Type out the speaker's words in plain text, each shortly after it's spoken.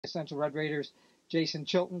Central Red Raiders, Jason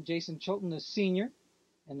Chilton. Jason Chilton is senior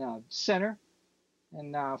and center.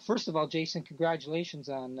 And first of all, Jason, congratulations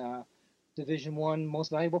on Division One Most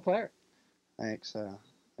Valuable Player. Thanks.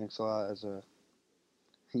 Thanks a lot.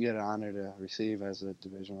 You get an honor to receive as a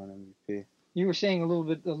Division One MVP. You were saying a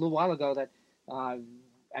little while ago that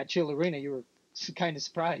at Chill Arena you were kind of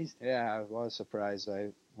surprised. Yeah, I was surprised. I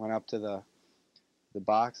went up to the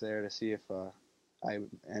box there to see if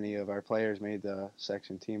any of our players made the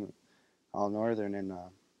section team All Northern, and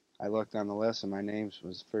I looked on the list and my name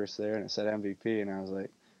was first there, and it said MVP, and I was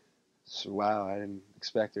like, wow, I didn't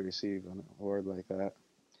expect to receive an award like that.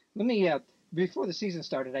 Let me before the season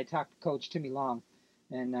started, I talked to Coach Timmy Long,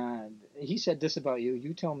 and he said this about you.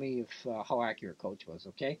 You tell me if how accurate Coach was,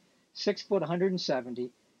 okay? 6 foot,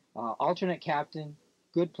 170, alternate captain,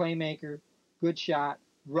 good playmaker, good shot,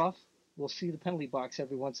 rough. We'll see the penalty box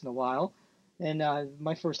every once in a while, and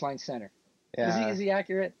my first line center. Yeah. Is he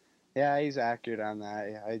accurate? Yeah, he's accurate on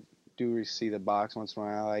that. I do see the box once in a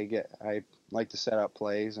while. I like to set up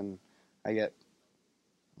plays, and I get,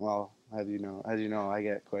 well, as you know, I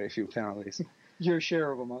get quite a few penalties. Your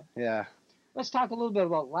share of them, huh? Yeah. Let's talk a little bit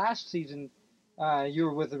about last season. You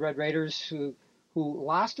were with the Red Raiders, who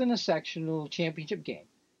lost in a sectional championship game,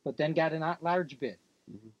 but then got an at-large bid.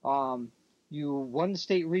 Mm-hmm. You won the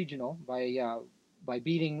state regional by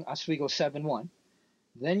beating Oswego 7-1.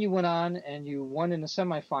 Then you went on and you won in the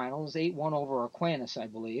semifinals, 8-1 over Aquinas, I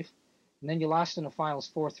believe. And then you lost in the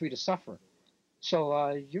finals 4-3 to Suffer.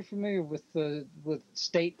 So you're familiar with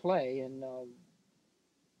state play, and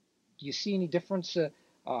do you see any difference?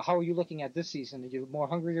 How are you looking at this season? Are you more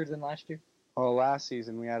hungrier than last year? Well, last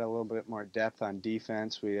season we had a little bit more depth on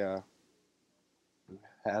defense. We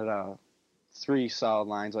had 3 solid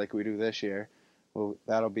lines like we do this year. Well,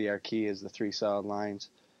 that'll be our key, is the 3 solid lines.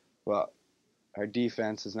 Well, our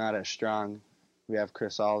defense is not as strong. We have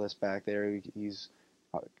Chris Aldis back there. He's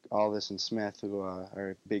Aldis and Smith, who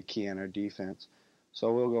are a big key in our defense.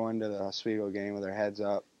 So we'll go into the Oswego game with our heads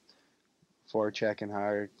up, forechecking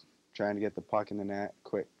hard, trying to get the puck in the net,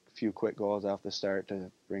 few quick goals off the start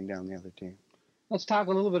to bring down the other team. Let's talk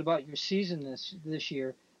a little bit about your season this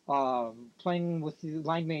year, playing with the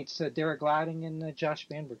line mates Derek Gladding and Josh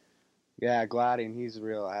Banberg. Yeah, Gladding, he's a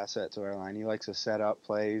real asset to our line. He likes to set up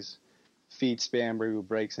plays, feeds Banberg, who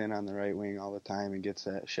breaks in on the right wing all the time and gets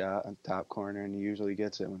that shot on the top corner, and he usually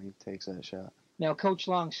gets it when he takes that shot. Now, Coach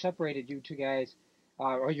Long separated you two guys,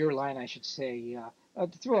 or your line, I should say,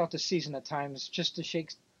 throughout the season at times, just to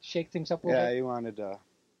shake things up a little bit. Yeah, he wanted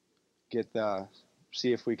to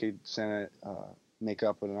see if we could make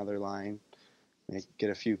up with another line,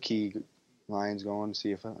 get a few key lines going,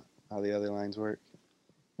 see how the other lines work.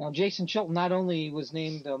 Now, Jason Chilton not only was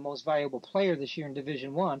named the most valuable player this year in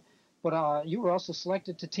Division One, but you were also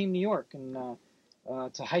selected to Team New York and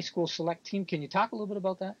to high school select team. Can you talk a little bit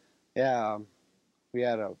about that? Yeah, we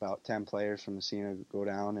had about 10 players from Massena go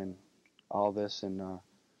down, and Aldis and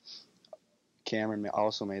Cameron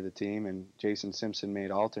also made the team, and Jason Simpson made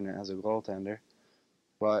alternate as a goaltender.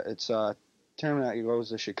 But it's a tournament that goes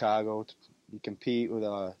to Chicago. You compete with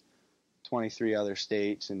 23 other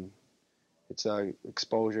states, and it's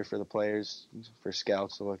exposure for the players, for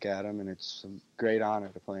scouts to look at them, and it's a great honor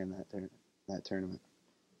to play in that tournament.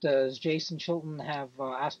 Does Jason Chilton have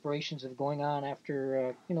aspirations of going on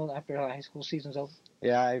after high school season's over?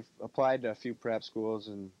 Yeah, I've applied to a few prep schools,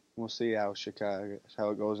 and we'll see how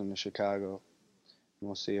it goes in Chicago. And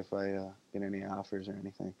we'll see if I get any offers or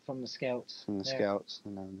anything from the scouts. Scouts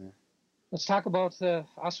and down there. Let's talk about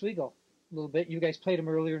Oswego a little bit. You guys played them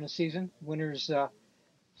earlier in the season. Winners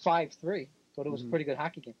 5-3, but it was a pretty good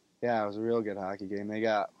hockey game. Yeah, it was a real good hockey game. They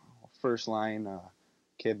got first line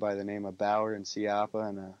kid by the name of Bauer and Siapa,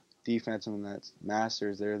 and a defenseman that's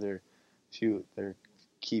Masters. They're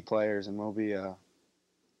key players, and we'll be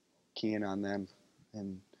keying on them,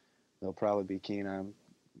 and they'll probably be keying on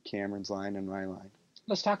Cameron's line and my line.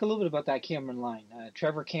 Let's talk a little bit about that Cameron line.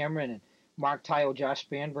 Trevor Cameron and Mark Tyo, Josh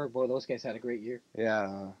Banberg, boy, those guys had a great year.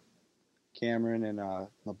 Yeah, Cameron and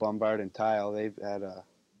Bombard and Tyle, they've had a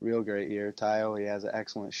real great year. Tyle, he has an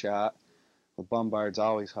excellent shot. Bombard's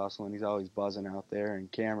always hustling. He's always buzzing out there.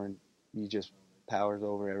 And Cameron, he just powers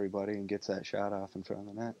over everybody and gets that shot off in front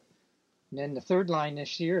of the net. And then the third line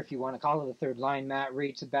this year, if you want to call it the third line, Matt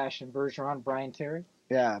Reed, Sebastian Bergeron, Brian Terry.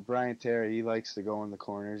 Yeah, Brian Terry, he likes to go in the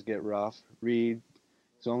corners, get rough. Reed,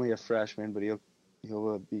 he's only a freshman, but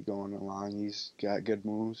he'll be going along. He's got good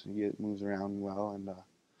moves. He moves around well. And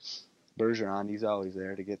Bergeron, he's always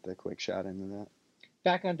there to get the quick shot into the net.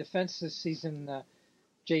 Back on defense this season,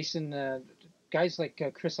 Jason, guys like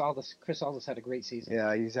Chris Aldis had a great season.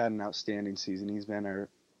 Yeah, he's had an outstanding season. He's been our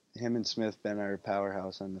him and Smith been our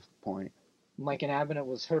powerhouse on the point. Mike and Abbott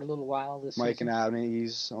was hurt a little while this Mike season. and Abney,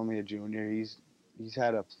 he's only a junior. He's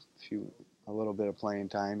had a little bit of playing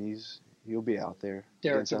time. He'll be out there.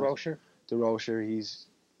 Derek DeRocher. DeRocher,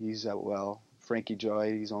 he's out well. Frankie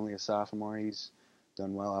Joy, he's only a sophomore. He's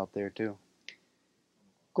done well out there too.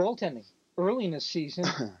 Goaltending early in the season,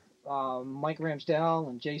 Mike Ramsdell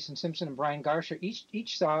and Jason Simpson and Brian Garsha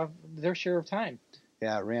each saw their share of time.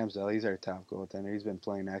 Yeah, Ramsdell, he's our top goaltender. He's been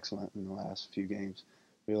playing excellent in the last few games,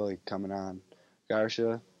 really coming on.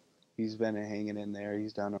 Garsha, he's been hanging in there.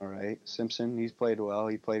 He's done all right. Simpson, he's played well.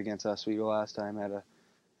 He played against Oswego last time, had an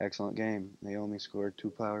excellent game. They only scored 2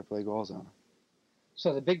 power play goals on him.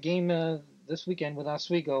 So the big game this weekend with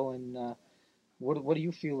Oswego, and what do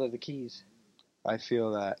you feel are the keys? I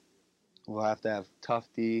feel that we'll have to have tough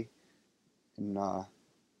D, and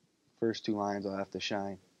first 2 lines will have to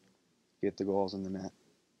shine, get the goals in the net.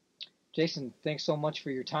 Jason, thanks so much for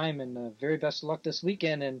your time, and very best of luck this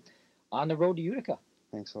weekend and on the road to Utica.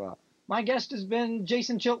 Thanks a lot. My guest has been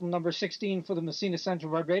Jason Chilton, number 16 for the Massena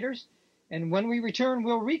Central Red Raiders. And when we return,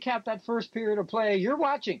 we'll recap that first period of play. You're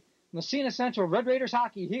watching Massena Central Red Raiders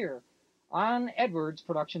hockey here on Edwards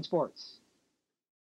Production Sports.